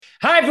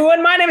Hi,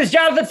 everyone. My name is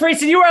Jonathan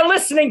Freese, and you are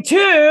listening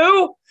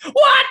to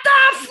What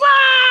the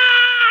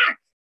Fuck?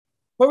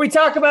 Where we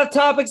talk about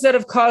topics that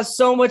have caused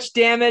so much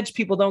damage,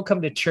 people don't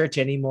come to church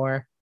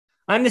anymore.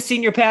 I'm the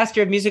senior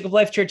pastor of Music of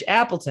Life Church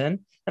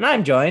Appleton, and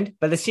I'm joined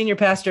by the senior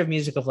pastor of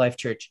Music of Life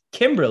Church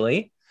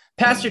Kimberly,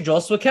 Pastor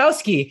Joel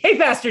Swakowski. Hey,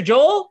 Pastor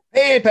Joel.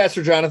 Hey,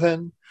 Pastor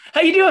Jonathan.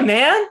 How you doing,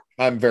 man?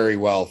 I'm very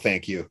well,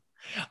 thank you.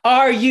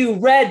 Are you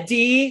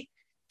ready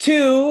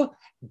to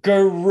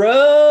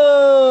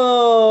grow?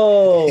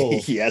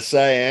 Yes,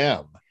 I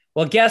am.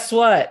 Well, guess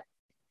what?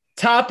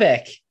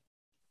 Topic,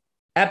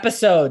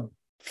 episode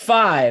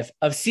 5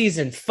 of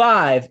season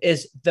 5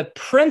 is the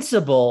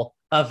principle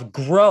of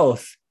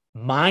growth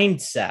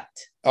mindset.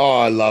 Oh,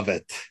 I love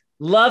it.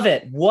 Love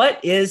it. What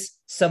is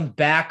some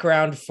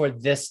background for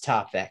this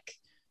topic?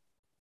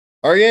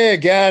 Okay,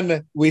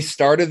 again, we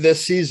started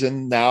this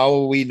season. Now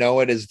we know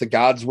it is the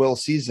God's will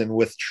season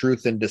with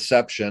truth and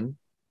deception.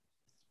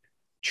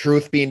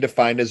 Truth being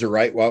defined as a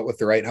right what with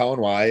the right how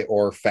and why,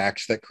 or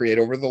facts that create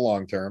over the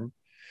long term.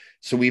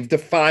 So we've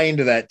defined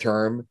that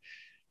term.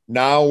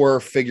 Now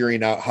we're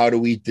figuring out how do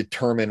we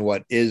determine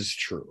what is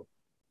true.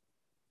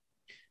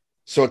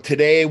 So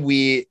today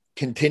we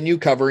continue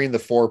covering the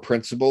 4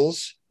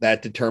 principles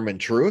that determine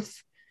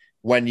truth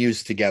when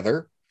used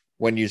together,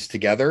 when used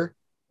together,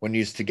 when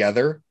used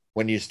together,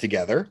 when used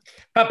together.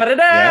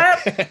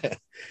 Yeah.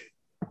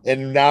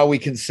 And now we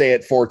can say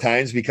it 4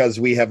 times because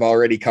we have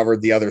already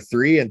covered the other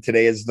 3, and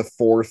today is the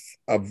 4th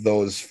of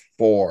those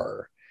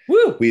 4.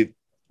 Woo!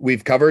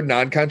 We've covered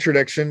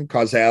non-contradiction,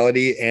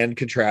 causality, and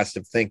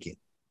contrastive thinking.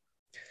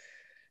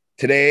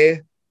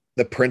 Today,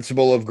 the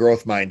principle of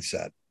growth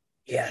mindset.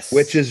 Yes.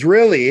 Which is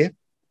really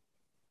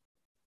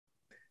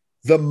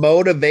the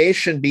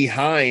motivation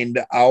behind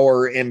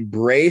our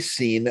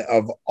embracing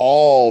of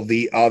all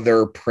the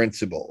other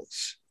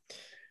principles.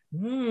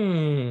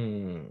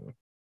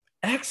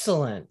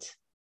 Excellent.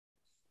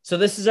 So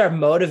this is our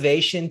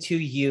motivation to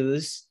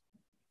use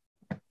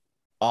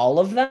all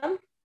of them?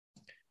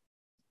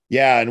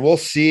 Yeah, and we'll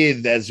see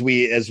as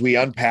we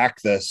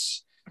unpack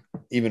this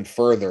even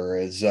further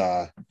is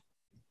a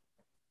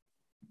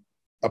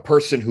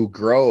person who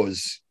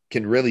grows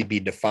can really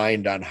be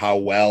defined on how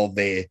well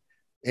they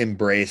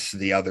embrace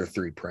the other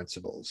 3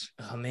 principles.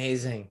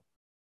 Amazing.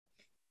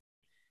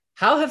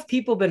 How have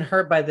people been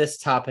hurt by this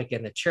topic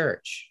in the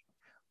church?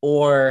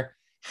 Or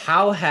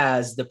how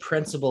has the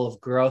principle of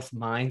growth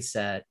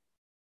mindset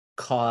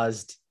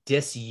caused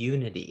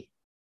disunity?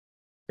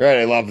 Right.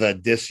 I love the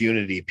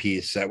disunity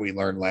piece that we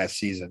learned last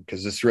season,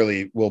 because this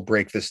really will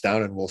break this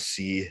down and we'll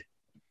see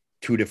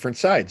 2 different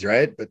sides,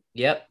 right? But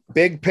yep,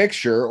 big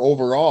picture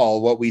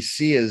overall, what we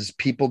see is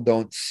people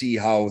don't see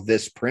how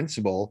this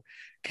principle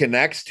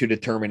connects to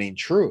determining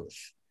truth.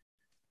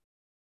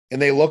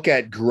 And they look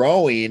at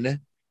growing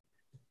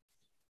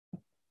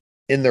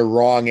in the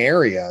wrong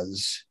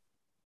areas,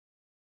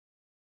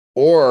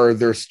 or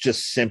they're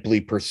just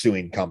simply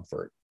pursuing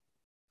comfort.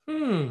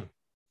 So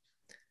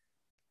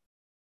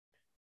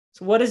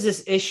what does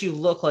this issue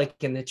look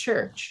like in the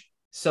church?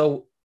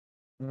 So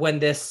when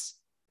the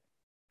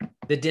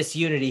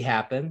disunity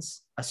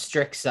happens, a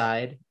strict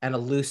side and a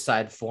loose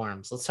side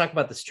forms. Let's talk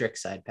about the strict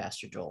side,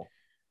 Pastor Joel.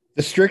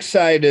 The strict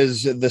side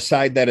is the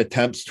side that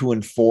attempts to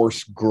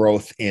enforce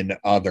growth in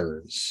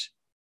others.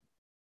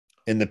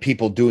 And the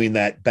people doing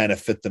that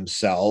benefit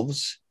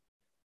themselves.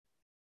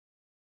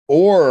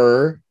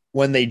 Or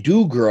when they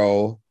do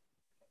grow,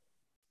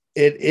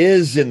 it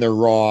is in the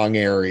wrong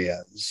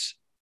areas.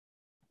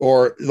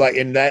 Or like,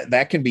 and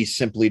that can be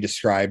simply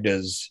described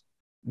as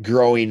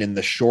growing in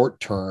the short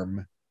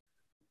term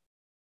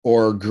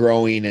or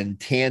growing in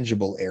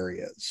tangible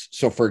areas.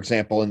 So for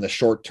example, in the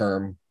short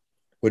term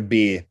would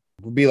be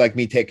like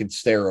me taking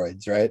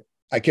steroids, right?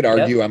 I could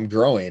argue I'm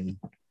growing.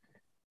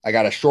 I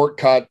got a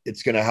shortcut.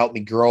 It's going to help me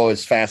grow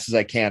as fast as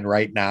I can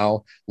right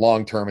now.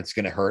 Long term, it's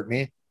going to hurt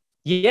me.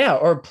 Yeah.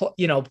 Or,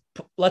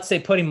 let's say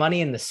putting money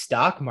in the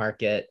stock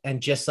market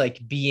and just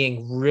like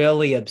being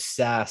really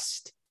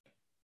obsessed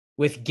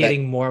with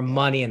getting more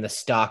money in the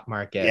stock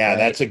market. Yeah, right?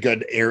 That's a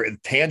good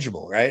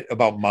tangible, right?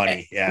 About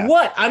money. Yeah.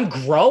 What? I'm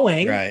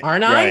growing, right,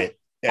 aren't I? Right.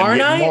 And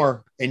aren't I?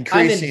 More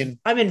increasing.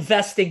 I'm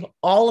investing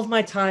all of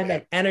my time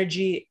and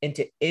energy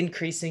into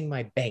increasing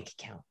my bank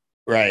account.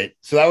 Right.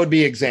 So that would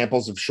be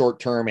examples of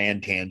short-term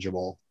and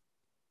tangible.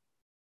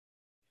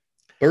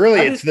 But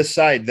really, it's this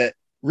side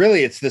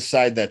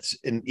that's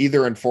in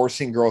either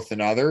enforcing growth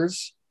in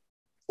others,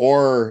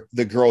 or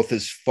the growth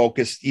is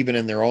focused, even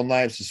in their own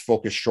lives, is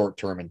focused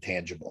short-term and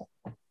tangible.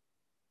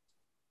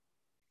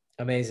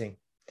 Amazing.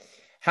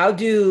 How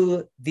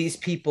do these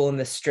people in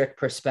the strict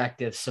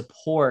perspective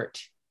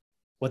support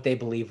what they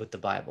believe with the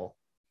Bible?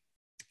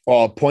 Well,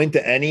 I'll point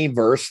to any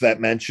verse that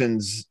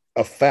mentions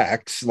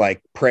effects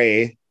like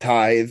pray,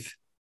 tithe,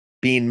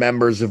 being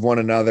members of one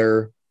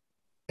another,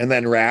 and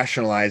then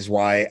rationalize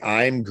why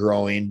I'm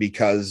growing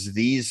because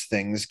these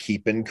things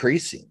keep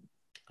increasing.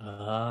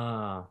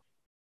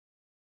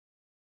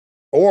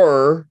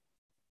 Or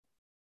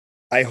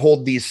I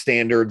hold these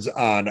standards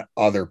on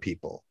other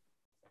people.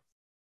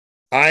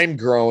 I'm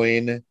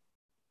growing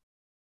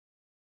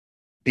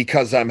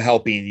because I'm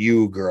helping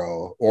you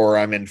grow or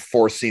I'm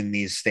enforcing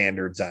these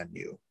standards on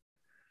you.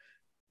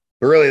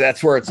 But really,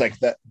 that's where it's like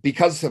that,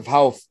 because of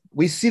how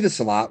we see this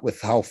a lot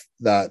with how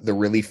the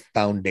really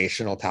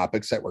foundational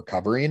topics that we're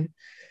covering.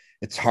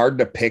 It's hard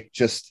to pick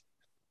just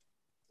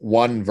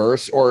one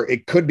verse, or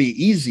it could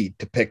be easy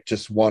to pick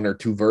just one or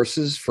two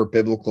verses for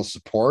biblical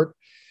support.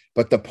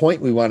 But the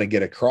point we want to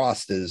get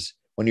across is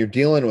when you're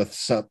dealing with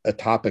a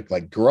topic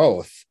like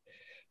growth,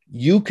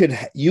 you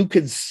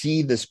could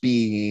see this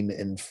being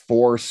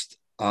enforced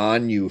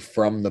on you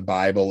from the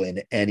Bible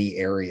in any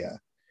area,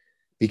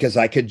 because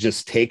I could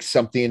just take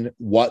something,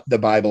 what the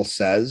Bible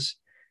says,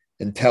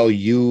 and tell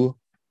you,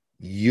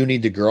 you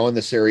need to grow in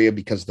this area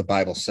because the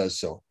Bible says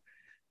so.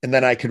 And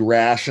then I could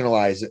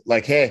rationalize it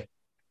like, hey,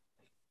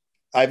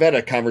 I've had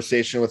a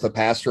conversation with a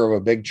pastor of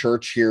a big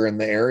church here in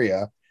the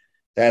area.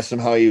 I asked him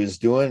how he was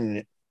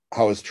doing,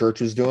 how his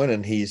church was doing.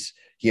 And he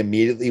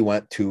immediately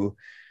went to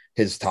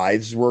his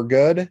tithes were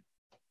good.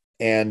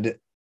 And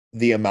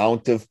the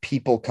amount of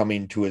people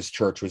coming to his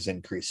church was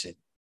increasing.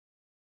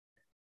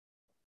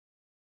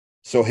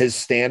 So his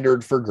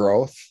standard for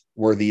growth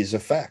were these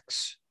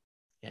effects.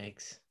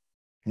 Yikes.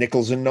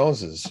 Nickels and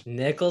noses.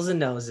 Nickels and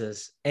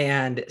noses.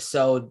 And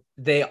so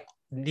they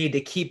need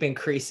to keep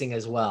increasing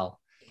as well.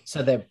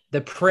 So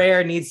the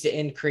prayer needs to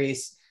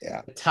increase.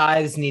 Yeah. The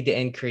tithes need to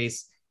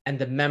increase, and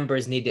the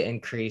members need to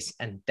increase.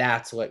 And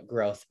that's what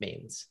growth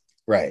means.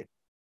 Right.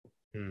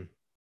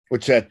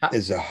 Which that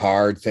is a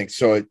hard thing.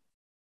 So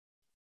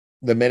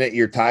the minute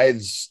your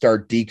tithes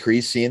start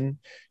decreasing,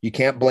 you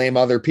can't blame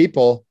other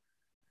people.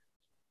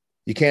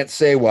 You can't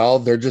say, well,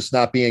 they're just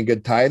not being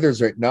good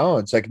tithers. Right? No,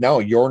 it's like, no,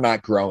 you're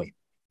not growing.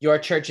 Your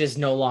church is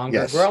no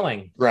longer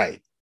growing.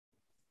 Right.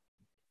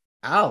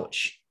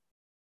 Ouch.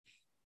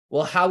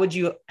 Well,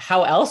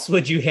 how else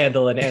would you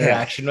handle an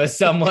interaction with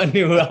someone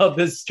who held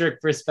this strict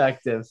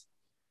perspective?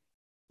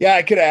 Yeah,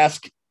 I could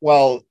ask,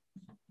 well,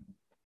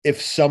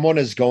 if someone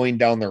is going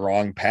down the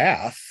wrong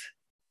path,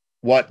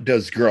 what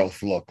does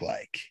growth look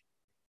like?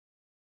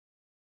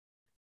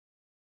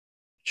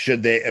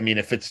 Should they,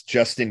 if it's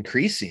just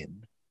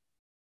increasing,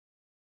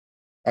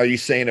 are you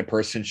saying a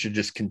person should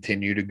just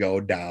continue to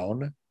go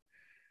down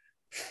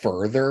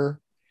further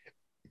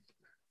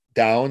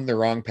down the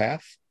wrong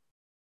path?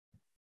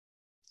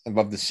 I'd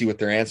love to see what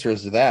their answer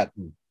is to that.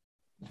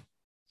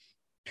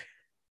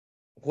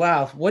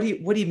 Wow. What do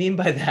you mean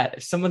by that?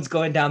 If someone's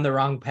going down the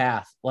wrong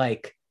path,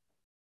 like,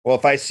 well,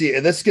 if I see,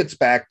 and this gets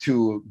back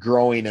to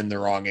growing in the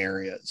wrong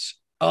areas.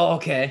 Oh,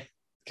 okay.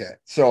 Okay.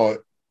 So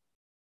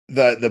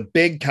the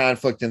big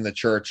conflict in the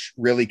church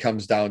really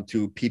comes down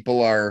to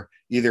people are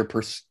either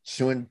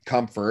pursuing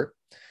comfort,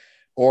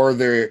 or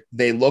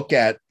they look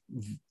at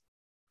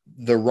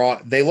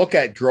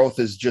growth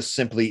as just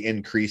simply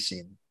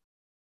increasing,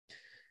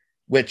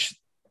 which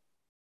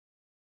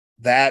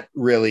that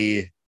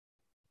really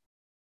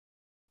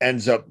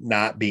ends up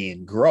not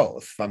being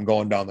growth if I'm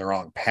going down the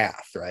wrong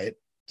path, right?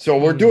 So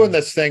we're doing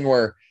this thing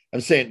where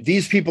I'm saying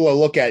these people will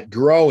look at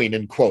growing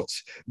in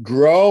quotes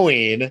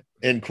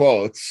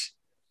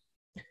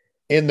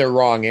in the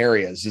wrong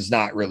areas is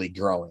not really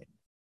growing.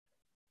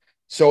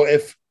 So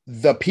if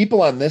the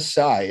people on this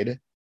side,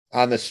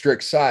 on the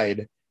strict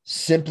side,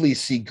 simply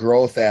see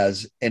growth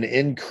as an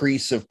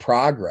increase of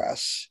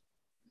progress,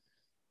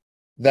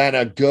 then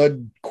a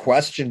good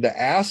question to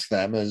ask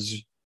them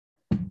is,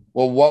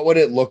 well, what would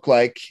it look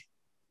like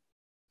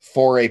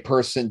for a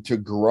person to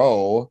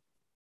grow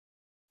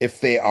if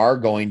they are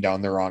going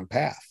down the wrong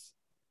path?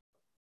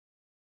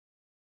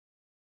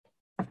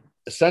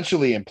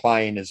 Essentially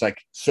implying is like,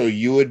 so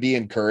you would be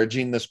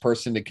encouraging this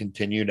person to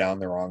continue down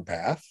the wrong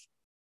path?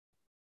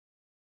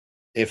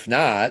 If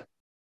not,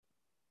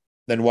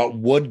 then what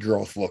would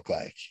growth look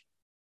like?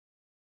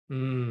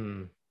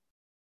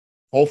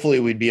 Hopefully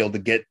we'd be able to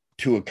get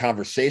to a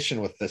conversation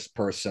with this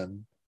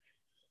person,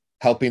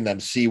 helping them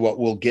see what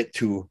we'll get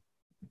to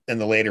in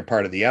the later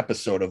part of the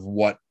episode of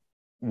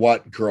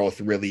what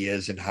growth really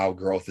is and how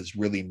growth is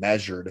really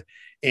measured,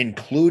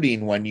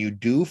 including when you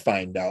do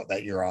find out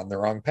that you're on the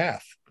wrong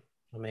path.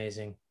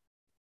 Amazing.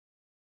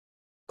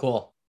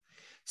 Cool.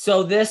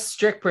 So this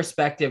strict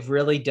perspective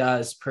really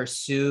does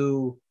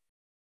pursue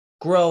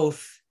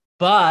growth,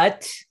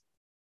 but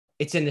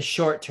it's in the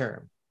short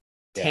term,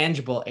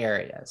 tangible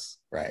areas.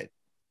 Right.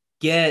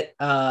 Get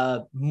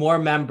more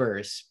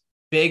members,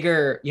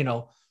 bigger,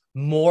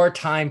 more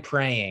time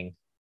praying.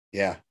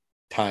 Yeah.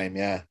 Time.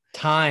 Yeah.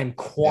 Time,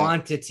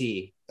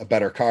 quantity. A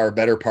better car,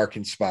 better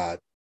parking spot.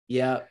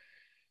 Yeah.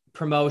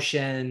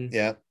 Promotion.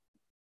 Yeah.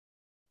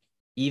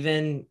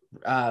 Even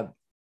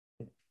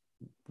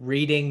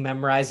reading,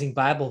 memorizing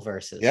Bible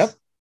verses.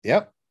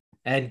 Yep.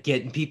 And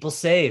getting people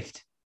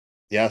saved.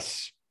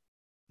 Yes.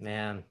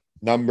 Man.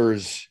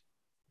 Numbers.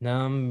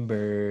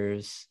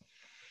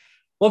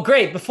 Well,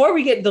 great. Before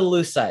we get into the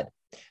loose side,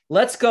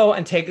 let's go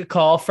and take a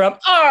call from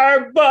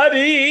our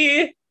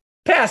buddy,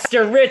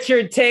 Pastor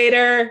Richard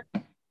Tater.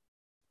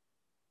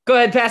 Go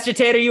ahead, Pastor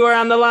Tater. You are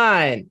on the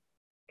line.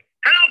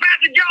 Hello,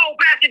 Pastor Joe,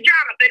 Pastor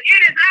Jonathan.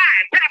 It is I,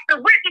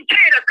 Pastor Richard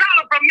Tater,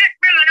 calling from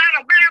McMillan,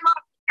 Alabama.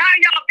 How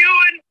y'all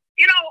doing?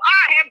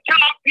 I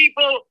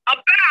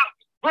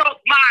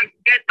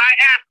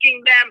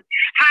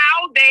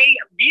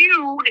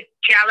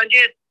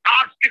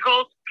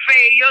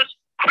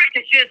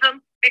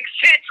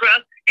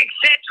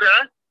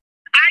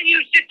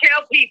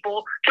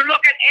people to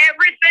look at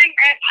everything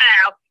as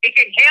how it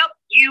can help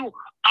you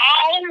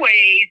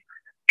always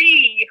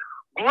be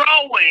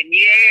growing.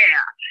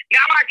 Yeah. Now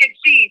I can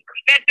see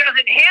that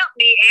doesn't help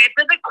me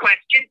answer the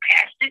question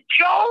Pastor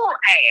Joel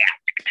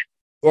asked.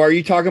 Or are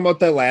you talking about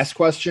that last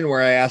question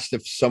where I asked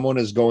if someone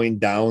is going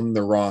down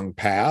the wrong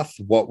path,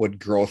 what would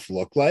growth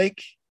look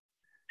like?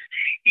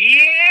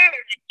 Yes,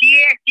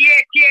 I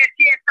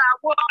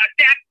was.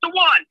 That's the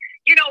one.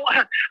 You know,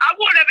 I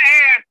would have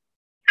asked,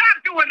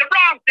 stop doing the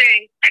wrong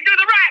thing and do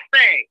the right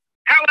thing.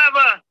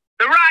 However,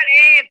 the right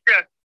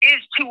answer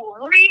is to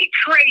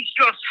retrace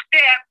your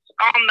steps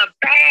on the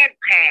bad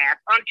path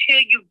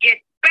until you get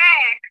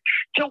back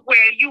to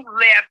where you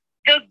left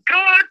the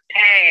good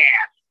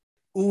path.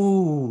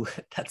 Ooh,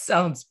 that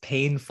sounds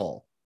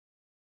painful.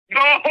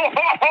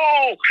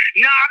 Oh,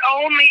 not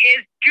only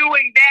is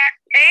doing that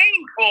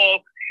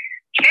painful,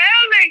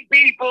 telling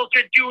people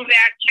to do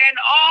that can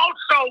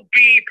also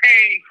be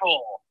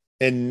painful.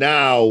 And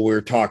now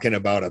we're talking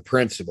about a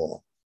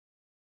principle.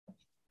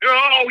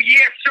 Oh,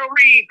 yes,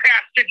 sirree,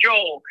 Pastor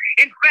Joel.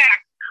 In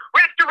fact,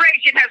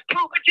 restoration has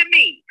proven to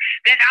me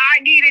that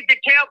I needed to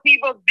tell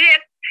people this,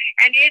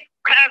 and it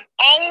has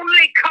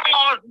only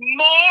caused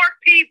more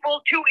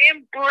people to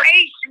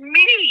embrace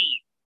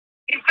me.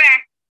 In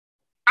fact,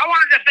 I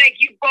wanted to thank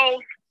you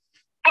both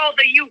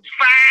of you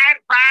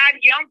fine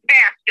young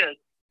pastors.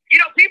 You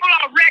know, people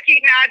are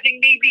recognizing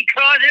me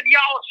because of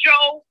y'all's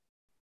show.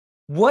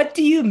 What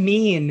do you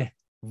mean,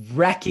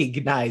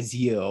 recognize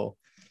you?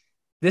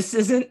 This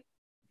isn't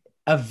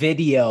a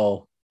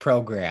video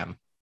program.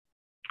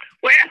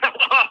 Well,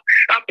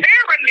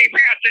 apparently,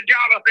 Pastor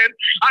Jonathan,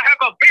 I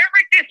have a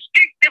very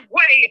distinctive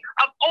way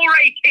of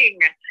orating,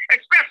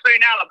 especially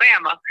in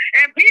Alabama.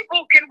 And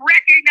people can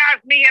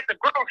recognize me at the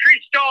grocery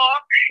store,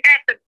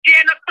 at the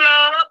dinner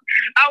club,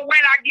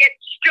 when I get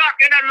stuck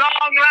in a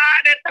long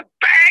line at the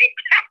bank.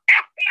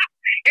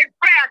 In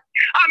fact,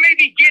 I may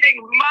be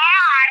getting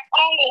my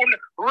own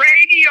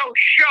radio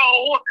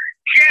show,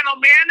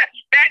 gentlemen,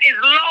 that is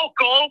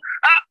local.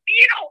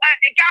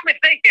 It got me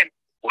thinking.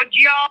 Would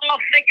y'all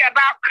think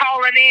about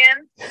calling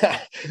in?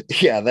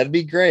 Yeah, that'd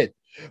be great.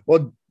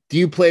 Well, do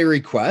you play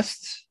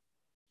requests?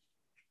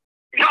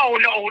 No.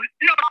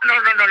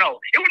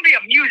 It would be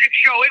a music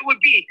show. It would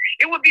be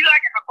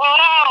like,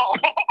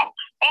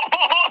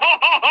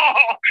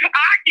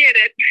 I get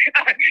it.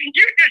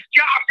 You're just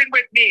joshing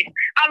with me.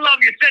 I love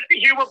your sense of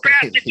humor,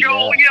 Pastor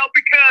Joel, Yeah.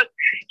 Because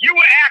you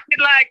were acting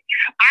like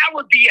I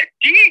would be a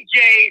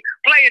DJ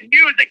playing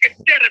music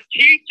instead of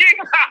teaching.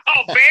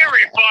 Oh,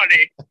 very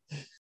funny.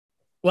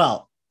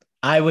 Well,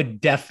 I would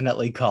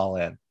definitely call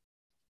in.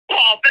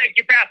 Oh, thank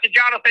you, Pastor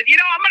Jonathan. I'm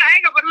going to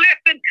hang up and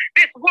listen.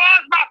 This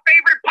was my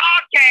favorite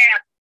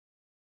podcast.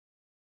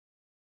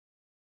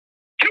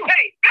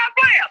 Hey, God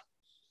bless.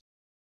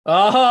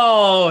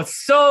 Oh,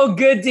 so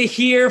good to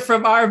hear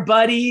from our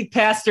buddy,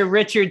 Pastor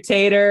Richard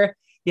Tater.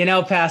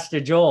 Pastor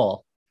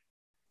Joel.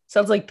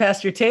 Sounds like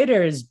Pastor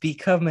Tater is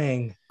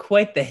becoming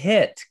quite the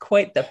hit,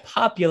 quite the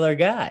popular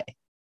guy.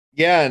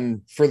 Yeah,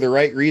 and for the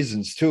right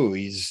reasons, too.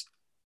 He's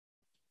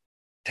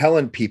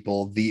telling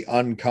people the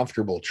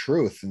uncomfortable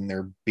truth, and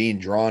they're being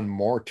drawn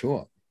more to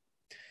him.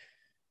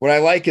 What I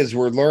like is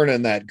we're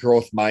learning that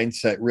growth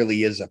mindset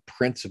really is a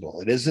principle.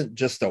 It isn't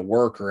just a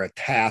work or a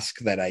task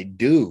that I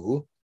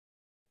do.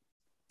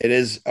 It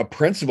is a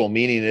principle,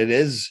 meaning it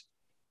is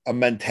a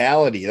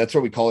mentality. That's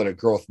what we call it, a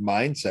growth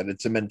mindset.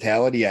 It's a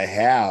mentality I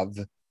have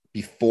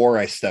before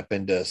I step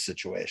into a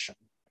situation.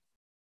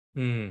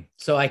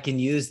 So I can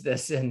use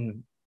this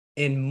in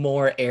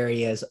more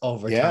areas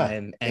over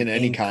time. And in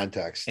any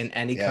context. In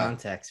any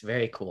context.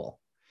 Very cool.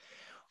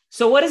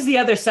 So what is the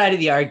other side of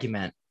the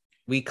argument?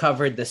 We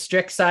covered the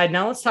strict side.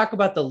 Now let's talk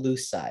about the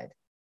loose side.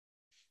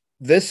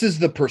 This is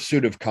the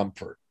pursuit of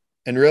comfort.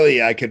 And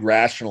really, I could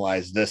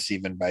rationalize this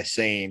even by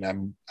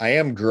saying I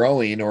am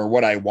growing, or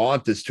what I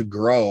want is to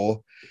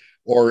grow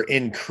or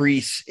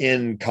increase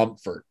in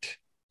comfort.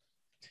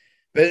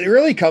 But it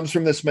really comes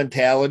from this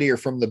mentality or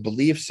from the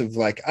beliefs of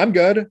like, I'm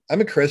good.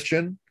 I'm a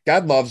Christian.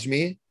 God loves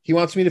me. He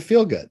wants me to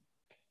feel good.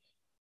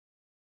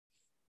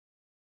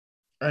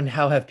 And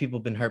how have people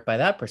been hurt by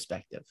that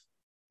perspective?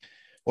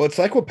 Well, it's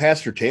like what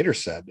Pastor Tater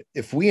said.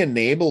 If we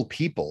enable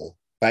people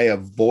by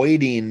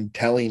avoiding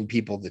telling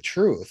people the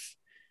truth,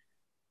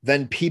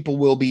 then people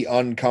will be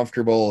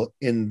uncomfortable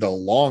in the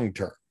long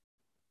term.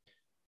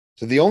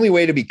 So the only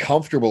way to be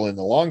comfortable in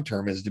the long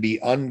term is to be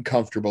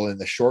uncomfortable in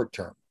the short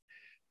term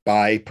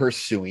by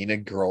pursuing a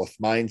growth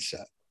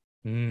mindset.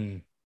 I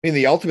mean,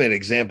 the ultimate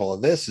example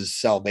of this is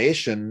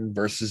salvation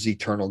versus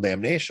eternal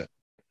damnation.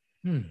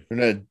 You're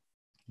going to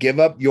give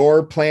up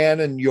your plan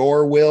and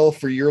your will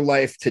for your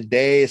life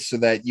today so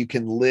that you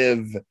can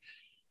live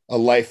a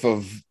life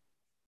of,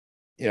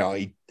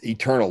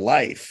 eternal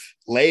life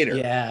later.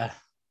 Yeah.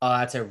 Oh,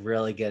 that's a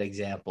really good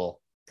example,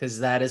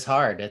 because that is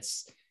hard.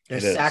 There's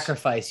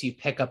sacrifice. You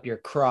pick up your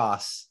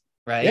cross,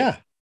 right? Yeah.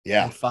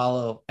 Yeah.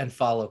 And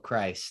follow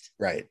Christ.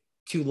 Right.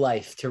 To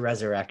life, to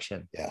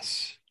resurrection.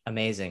 Yes.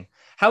 Amazing.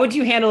 How would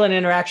you handle an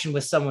interaction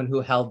with someone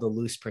who held the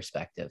loose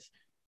perspective?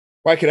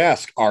 Well, I could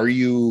ask, are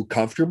you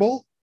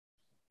comfortable?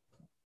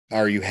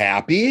 Are you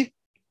happy?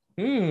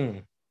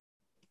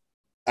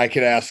 I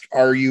could ask,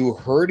 are you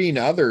hurting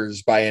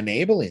others by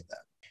enabling them?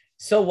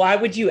 So why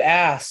would you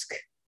ask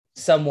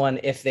someone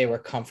if they were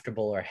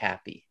comfortable or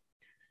happy?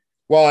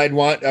 Well,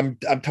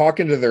 I'm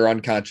talking to their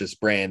unconscious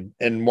brain.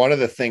 And one of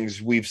the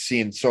things we've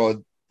seen,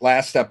 so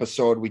last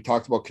episode, we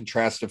talked about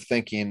contrastive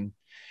thinking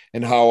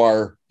and how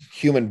our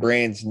human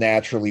brains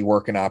naturally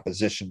work in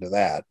opposition to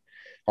that.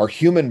 Our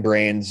human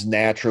brains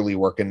naturally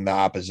work in the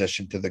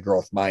opposition to the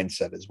growth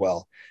mindset as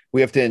well.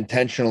 We have to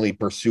intentionally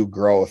pursue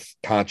growth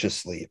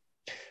consciously.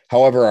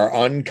 However, our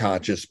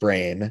unconscious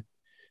brain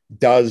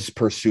does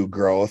pursue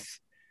growth.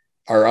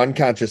 Our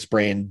unconscious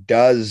brain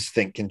does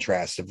think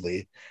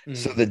contrastively.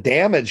 So the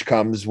damage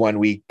comes when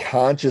we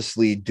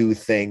consciously do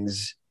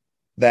things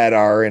that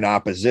are in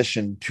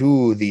opposition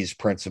to these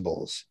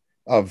principles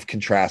of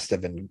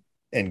contrastive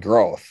and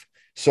growth.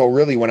 So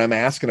really, when I'm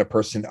asking a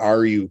person,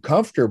 are you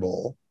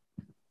comfortable?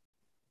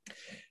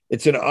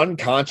 It's an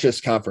unconscious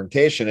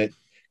confrontation. It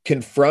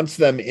confronts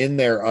them in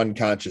their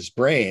unconscious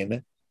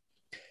brain.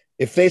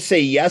 If they say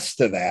yes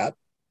to that,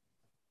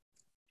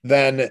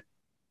 then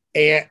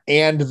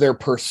and they're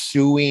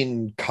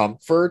pursuing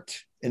comfort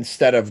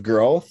instead of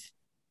growth,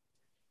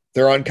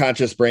 their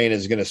unconscious brain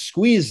is going to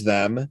squeeze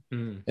them.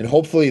 And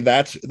hopefully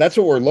that's what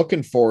we're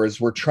looking for, is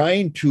we're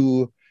trying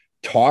to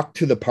talk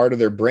to the part of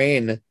their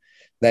brain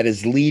that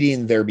is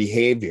leading their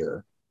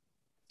behavior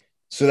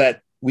so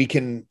that we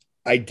can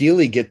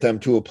ideally get them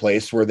to a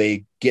place where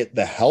they get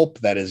the help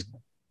that is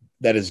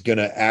going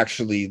to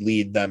actually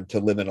lead them to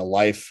live in a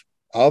life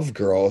of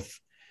growth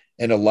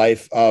and a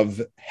life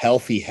of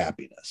healthy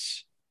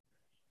happiness.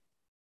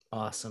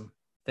 Awesome.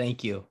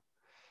 Thank you.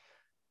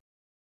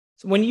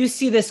 So when you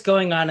see this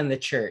going on in the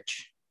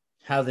church,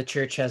 how the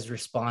church has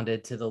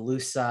responded to the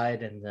loose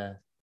side and the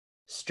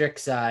strict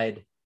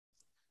side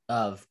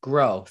of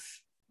growth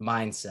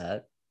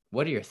mindset,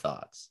 what are your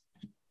thoughts?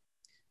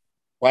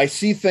 Well, I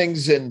see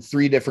things in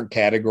three different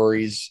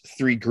categories,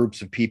 three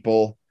groups of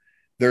people.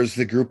 There's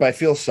the group I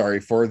feel sorry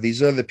for.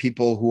 These are the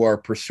people who are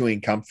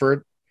pursuing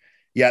comfort,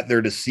 yet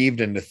they're deceived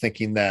into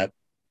thinking that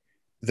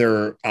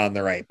they're on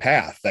the right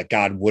path, that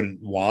God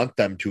wouldn't want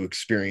them to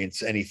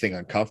experience anything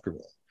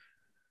uncomfortable.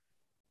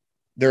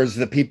 There's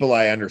the people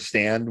I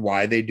understand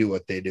why they do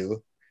what they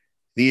do.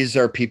 These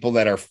are people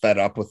that are fed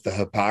up with the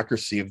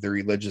hypocrisy of the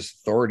religious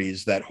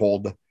authorities that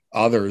hold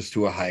others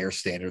to a higher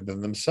standard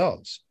than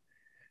themselves.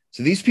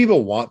 So these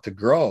people want to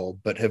grow,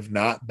 but have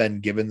not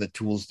been given the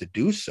tools to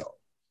do so.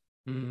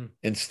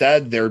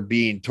 Instead, they're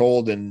being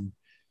told and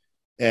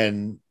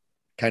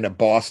kind of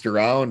bossed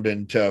around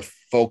into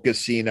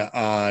focusing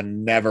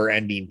on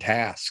never-ending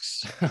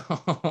tasks.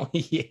 Oh,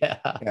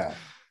 yeah.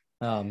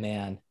 Oh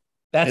man,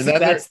 that's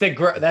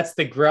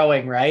the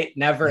growing, right?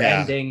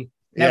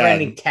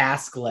 Never-ending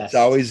task list. It's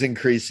always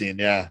increasing.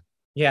 Yeah.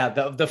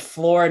 The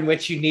floor in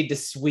which you need to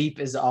sweep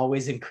is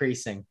always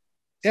increasing.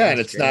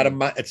 And it's not a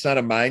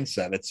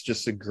mindset. It's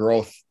just a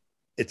growth.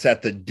 It's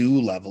at the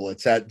do level.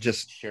 It's at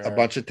just a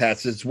bunch of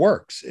tasks. It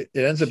works. It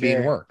ends up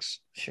being works.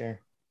 Sure.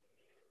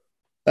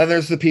 Then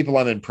there's the people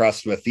I'm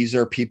impressed with. These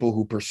are people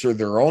who pursue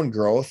their own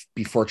growth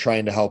before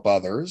trying to help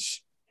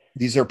others.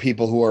 These are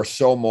people who are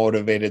so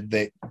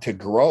motivated to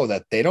grow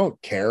that they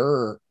don't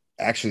care.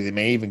 Actually, they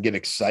may even get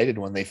excited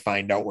when they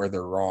find out where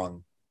they're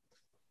wrong.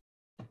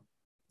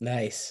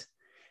 Nice.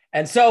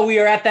 And so we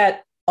are at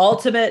that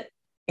ultimate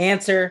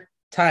answer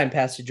time,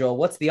 Pastor Joel.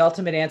 What's the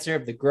ultimate answer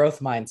of the growth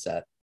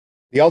mindset?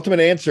 The ultimate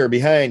answer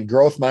behind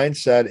growth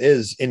mindset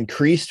is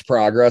increased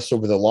progress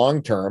over the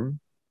long term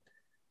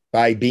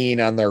by being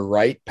on the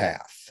right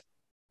path.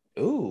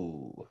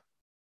 Ooh.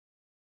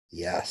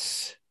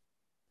 Yes.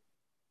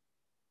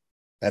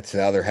 That's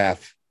the other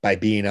half, by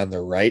being on the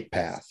right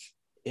path.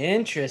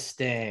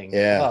 Interesting.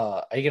 Yeah.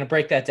 Are you going to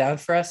break that down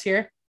for us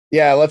here?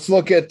 Yeah. Let's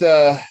look at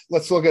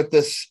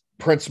this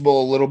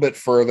principle a little bit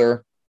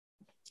further.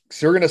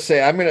 So I'm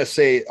going to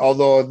say,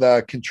 although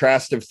the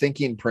contrastive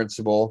thinking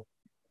principle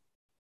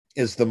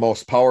is the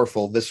most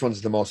powerful, this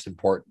one's the most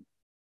important,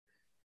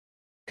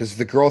 because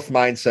the growth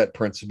mindset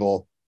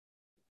principle,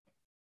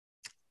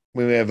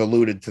 we may have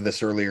alluded to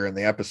this earlier in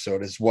the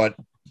episode, is what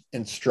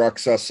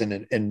instructs us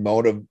and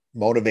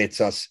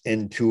motivates us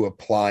into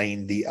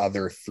applying the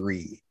other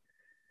three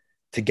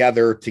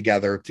together.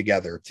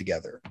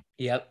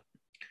 Yep.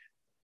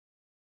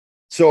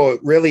 So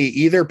really,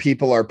 either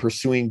people are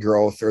pursuing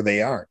growth or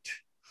they aren't.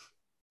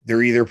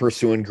 They're either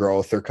pursuing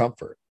growth or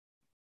comfort.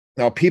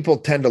 Now, people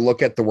tend to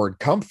look at the word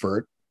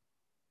comfort.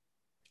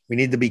 We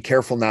need to be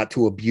careful not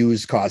to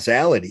abuse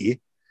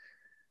causality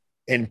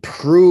and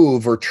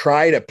prove or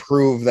try to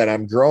prove that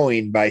I'm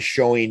growing by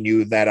showing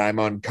you that I'm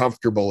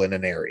uncomfortable in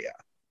an area.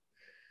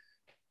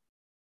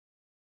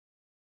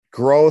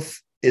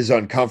 Growth is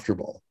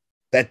uncomfortable.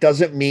 That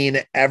doesn't mean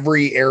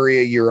every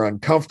area you're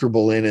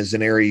uncomfortable in is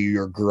an area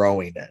you're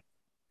growing in.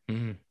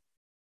 Mm-hmm.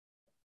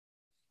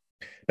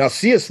 Now,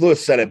 C.S.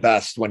 Lewis said it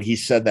best when he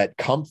said that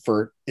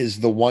comfort is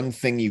the one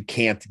thing you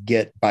can't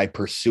get by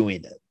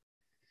pursuing it.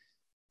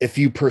 If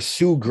you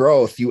pursue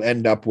growth, you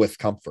end up with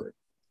comfort.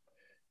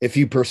 If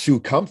you pursue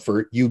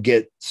comfort, you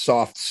get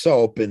soft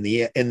soap in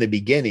the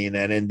beginning,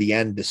 and in the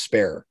end,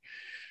 despair.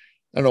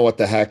 I don't know what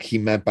the heck he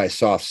meant by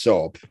soft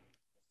soap.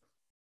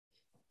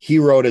 He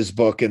wrote his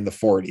book in the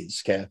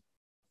 40s. Okay.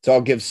 So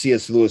I'll give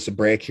C.S. Lewis a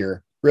break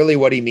here. Really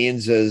what he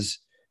means is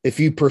if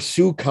you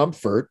pursue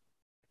comfort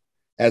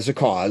as a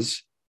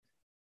cause,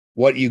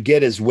 what you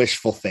get is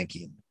wishful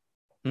thinking.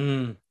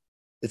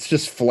 It's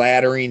just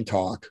flattering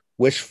talk,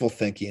 wishful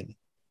thinking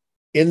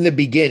in the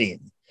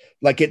beginning.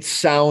 Like it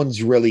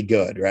sounds really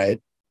good, right?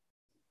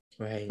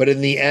 Right. But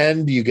in the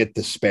end, you get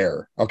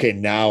despair. Okay,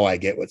 now I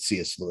get what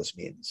C.S. Lewis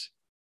means.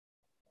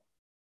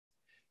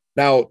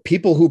 Now,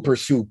 people who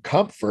pursue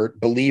comfort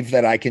believe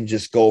that I can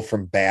just go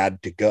from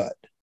bad to good.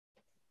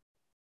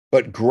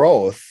 But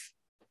growth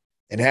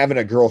and having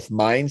a growth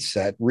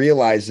mindset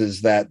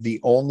realizes that the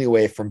only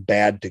way from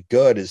bad to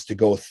good is to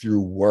go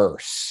through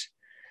worse.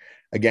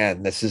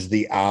 Again, this is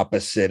the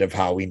opposite of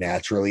how we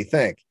naturally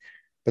think.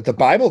 But the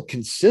Bible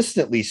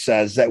consistently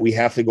says that we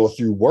have to go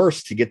through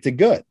worse to get to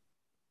good.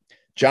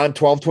 John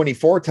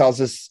 12:24 tells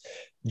us,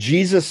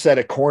 Jesus said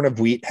a corn of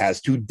wheat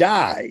has to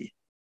die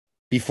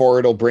before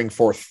it'll bring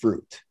forth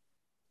fruit.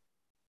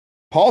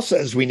 Paul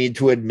says we need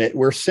to admit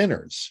we're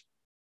sinners.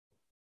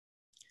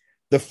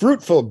 The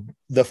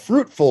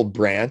fruitful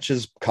branch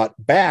is cut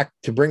back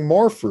to bring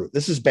more fruit.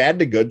 This is bad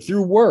to good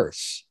through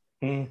worse.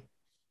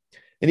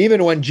 And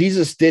even when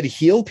Jesus did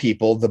heal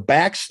people, the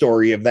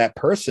backstory of that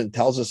person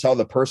tells us how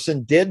the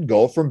person did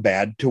go from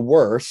bad to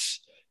worse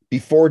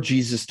before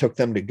Jesus took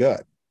them to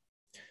good.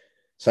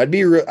 So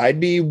I'd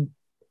be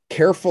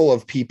careful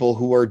of people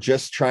who are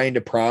just trying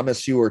to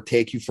promise you or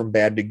take you from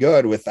bad to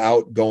good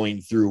without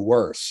going through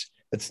worse.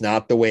 It's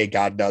not the way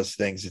God does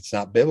things. It's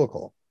not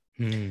biblical.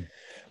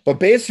 But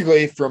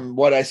basically, from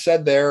what I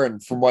said there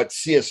and from what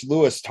C.S.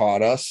 Lewis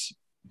taught us,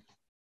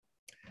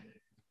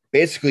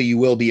 basically, you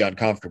will be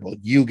uncomfortable.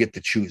 You get to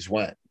choose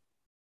when.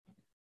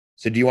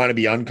 So do you want to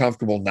be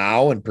uncomfortable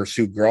now and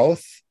pursue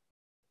growth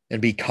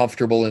and be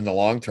comfortable in the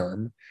long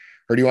term?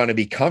 Or do you want to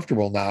be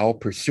comfortable now,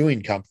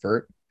 pursuing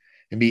comfort,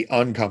 and be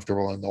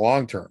uncomfortable in the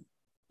long term?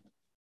 I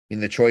mean,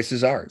 the choice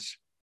is ours.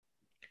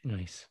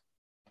 Nice.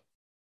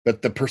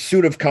 But the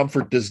pursuit of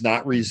comfort does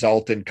not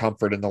result in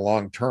comfort in the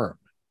long term.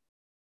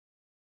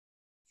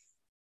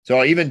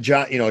 So even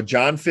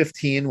John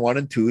 15, 1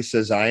 and 2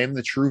 says, I am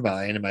the true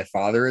vine, and my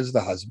Father is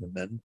the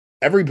husbandman.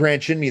 Every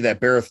branch in me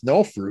that beareth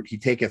no fruit, he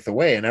taketh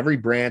away. And every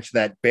branch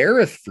that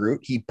beareth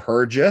fruit, he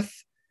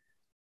purgeth,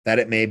 that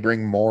it may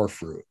bring more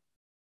fruit.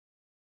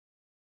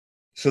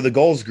 So the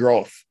goal is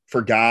growth.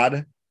 For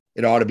God,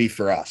 it ought to be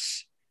for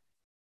us.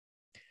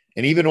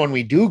 And even when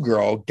we do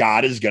grow,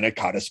 God is going to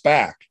cut us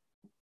back.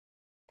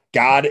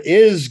 God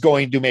is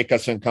going to make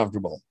us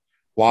uncomfortable.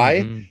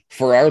 Why?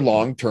 For our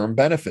long-term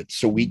benefits,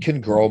 so we can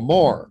grow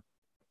more.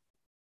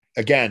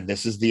 Again,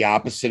 this is the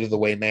opposite of the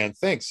way man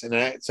thinks. And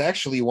it's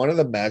actually one of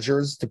the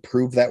measures to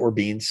prove that we're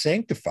being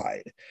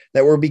sanctified,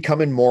 that we're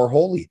becoming more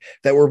holy,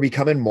 that we're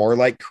becoming more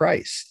like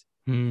Christ.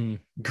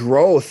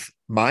 Growth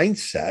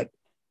mindset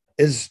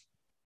is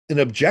an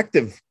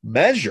objective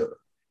measure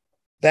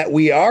that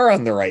we are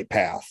on the right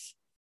path.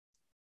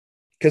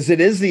 Because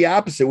it is the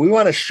opposite. We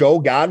want to show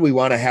God, we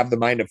want to have the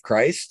mind of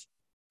Christ,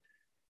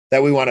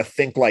 that we want to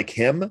think like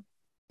him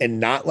and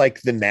not like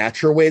the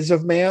natural ways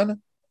of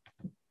man.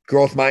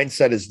 Growth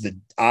mindset is the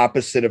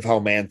opposite of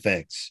how man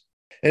thinks.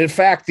 And in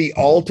fact, the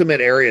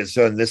ultimate areas,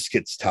 and this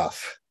gets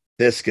tough,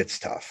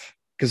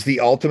 because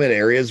the ultimate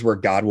areas where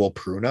God will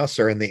prune us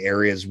are in the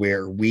areas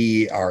where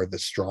we are the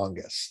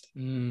strongest.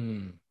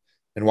 And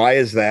why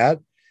is that?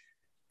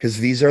 Because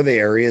these are the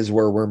areas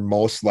where we're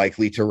most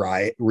likely to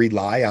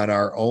rely on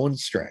our own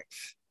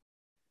strength.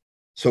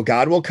 So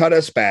God will cut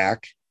us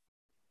back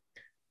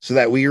so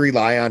that we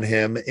rely on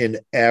him in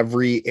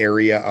every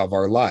area of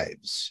our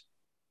lives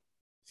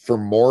for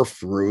more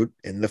fruit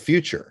in the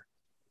future,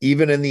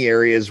 even in the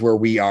areas where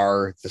we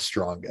are the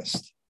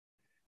strongest,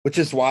 which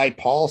is why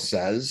Paul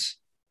says,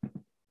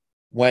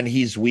 when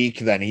he's weak,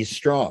 then he's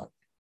strong.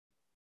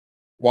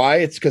 Why?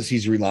 It's because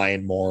he's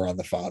relying more on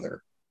the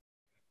Father.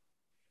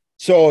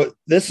 So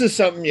this is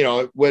something,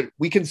 what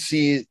we can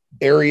see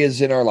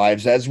areas in our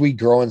lives as we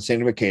grow in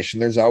sanctification.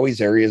 There's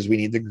always areas we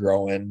need to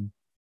grow in.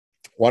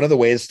 One of the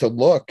ways to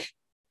look,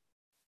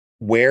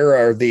 where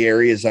are the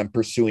areas I'm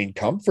pursuing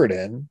comfort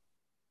in,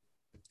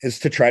 is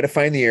to try to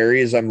find the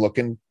areas I'm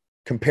looking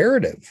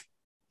comparative.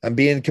 I'm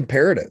being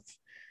comparative.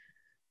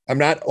 I'm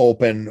not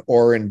open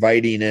or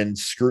inviting in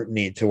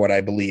scrutiny to what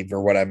I believe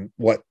or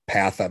what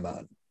path I'm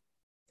on.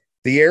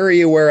 The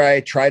area where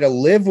I try to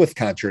live with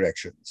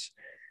contradictions.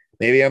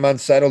 Maybe I'm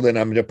unsettled and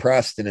I'm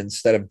depressed, and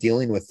instead of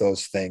dealing with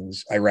those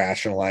things, I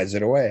rationalize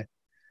it away.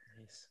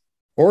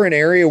 Or an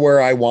area where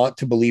I want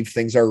to believe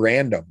things are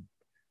random,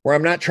 where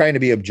I'm not trying to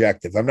be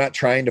objective. I'm not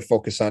trying to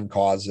focus on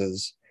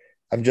causes.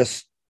 I'm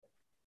just,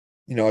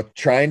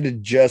 trying to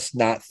just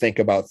not think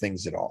about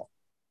things at all.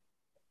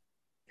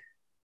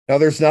 Now,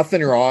 there's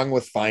nothing wrong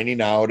with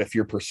finding out if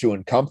you're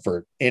pursuing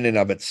comfort in and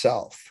of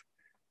itself.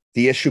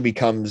 The issue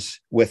becomes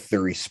with the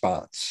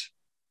response.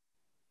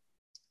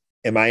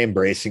 Am I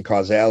embracing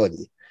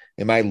causality?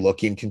 Am I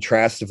looking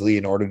contrastively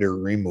in order to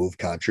remove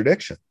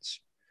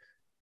contradictions?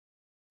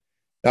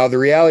 Now, the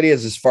reality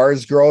is, as far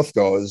as growth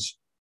goes,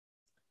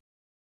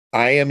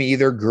 I am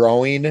either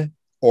growing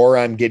or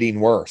I'm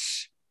getting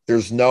worse.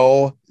 There's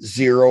no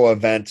zero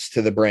events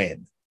to the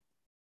brain.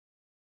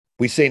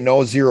 We say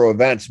no zero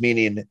events,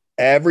 meaning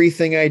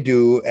everything I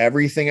do,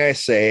 everything I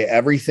say,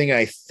 everything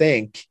I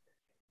think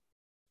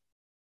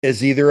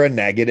is either a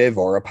negative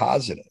or a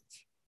positive.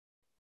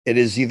 It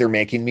is either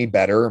making me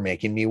better or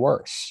making me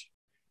worse.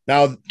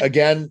 Now,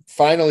 again,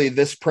 finally,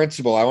 this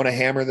principle, I want to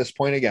hammer this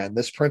point again.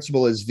 This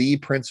principle is the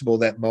principle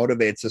that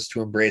motivates us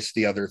to embrace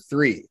the other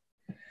three.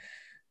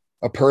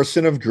 A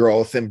person of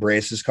growth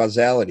embraces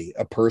causality.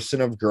 A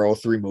person of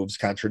growth removes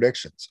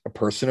contradictions. A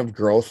person of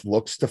growth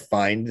looks to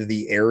find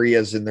the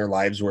areas in their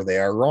lives where they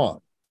are wrong.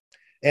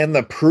 And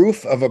the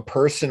proof of a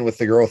person with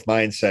the growth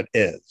mindset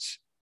is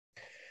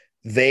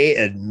they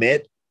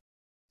admit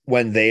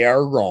when they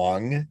are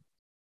wrong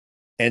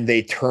and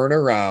they turn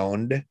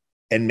around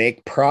and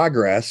make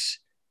progress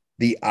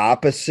the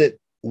opposite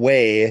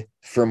way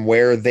from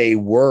where they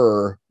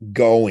were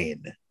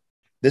going.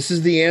 This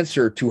is the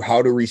answer to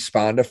how to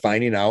respond to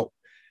finding out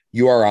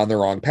you are on the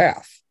wrong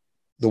path.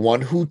 The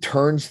one who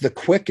turns the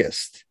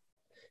quickest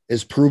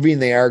is proving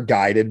they are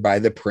guided by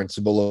the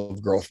principle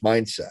of growth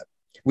mindset.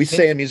 We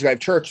say in Music Life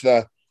Church,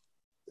 the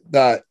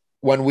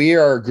when we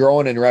are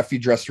growing in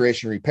refuge,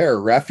 restoration, repair,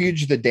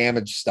 refuge, the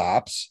damage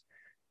stops.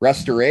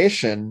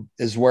 Restoration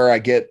is where I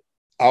get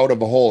out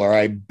of a hole, or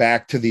I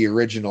back to the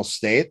original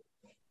state.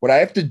 What I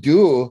have to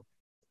do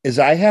is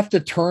I have to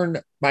turn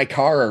my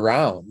car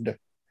around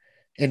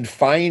and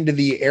find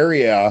the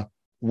area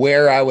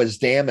where I was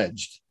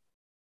damaged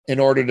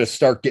in order to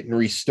start getting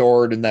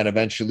restored and then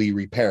eventually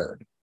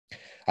repaired.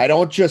 I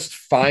don't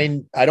just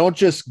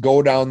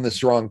go down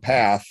this wrong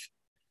path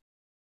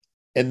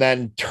and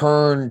then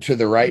turn to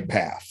the right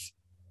path.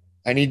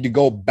 I need to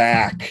go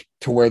back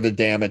to where the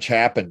damage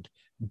happened,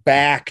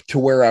 back to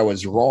where I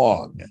was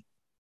wrong.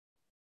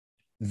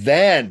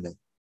 Then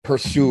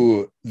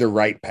pursue the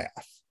right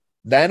path.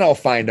 Then I'll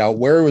find out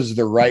where was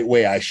the right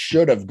way I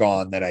should have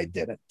gone that I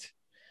didn't.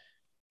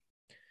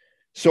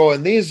 So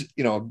in these,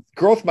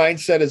 growth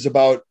mindset is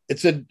about,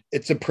 it's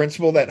a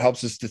principle that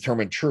helps us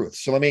determine truth.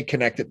 So let me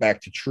connect it back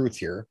to truth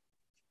here.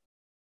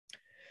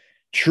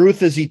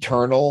 Truth is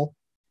eternal.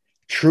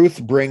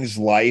 Truth brings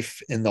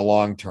life in the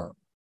long term.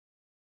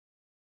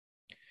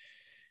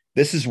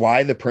 This is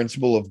why the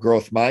principle of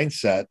growth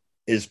mindset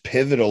is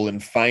pivotal in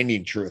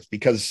finding truth,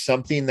 because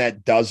something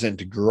that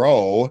doesn't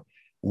grow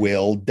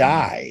will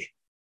die.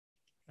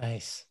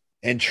 Nice.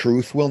 And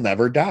truth will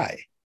never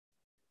die.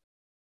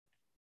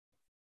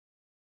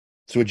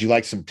 So would you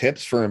like some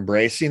tips for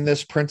embracing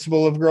this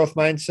principle of growth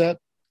mindset?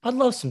 I'd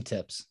love some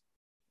tips.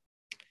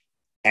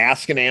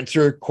 Ask and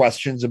answer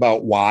questions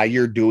about why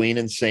you're doing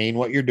and saying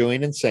what you're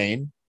doing and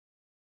saying.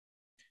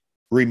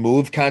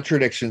 Remove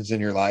contradictions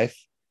in your life.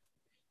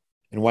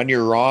 And when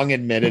you're wrong,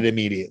 admit it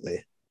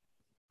immediately.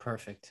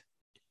 Perfect.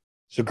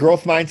 So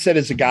growth mindset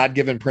is a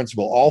God-given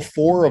principle. All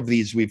four of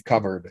these we've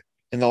covered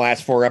in the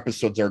last 4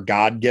 episodes are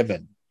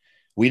God-given.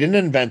 We didn't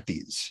invent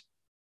these.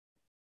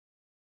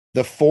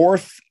 The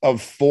fourth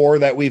of 4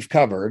 that we've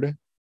covered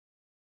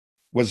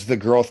was the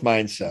growth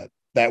mindset,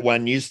 that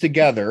when used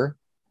together,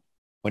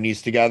 will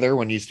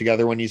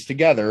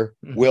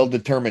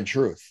determine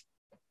truth.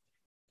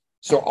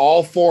 So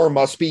all 4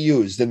 must be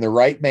used in the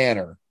right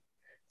manner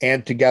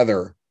and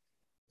together.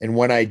 And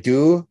when I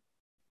do,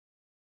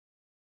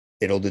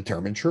 it'll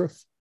determine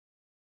truth.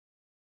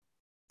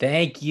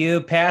 Thank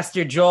you,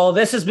 Pastor Joel.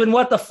 This has been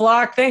What the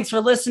Flock. Thanks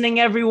for listening,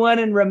 everyone.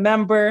 And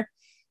remember,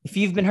 if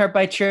you've been hurt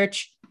by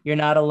church, you're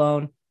not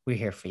alone. We're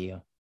here for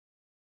you.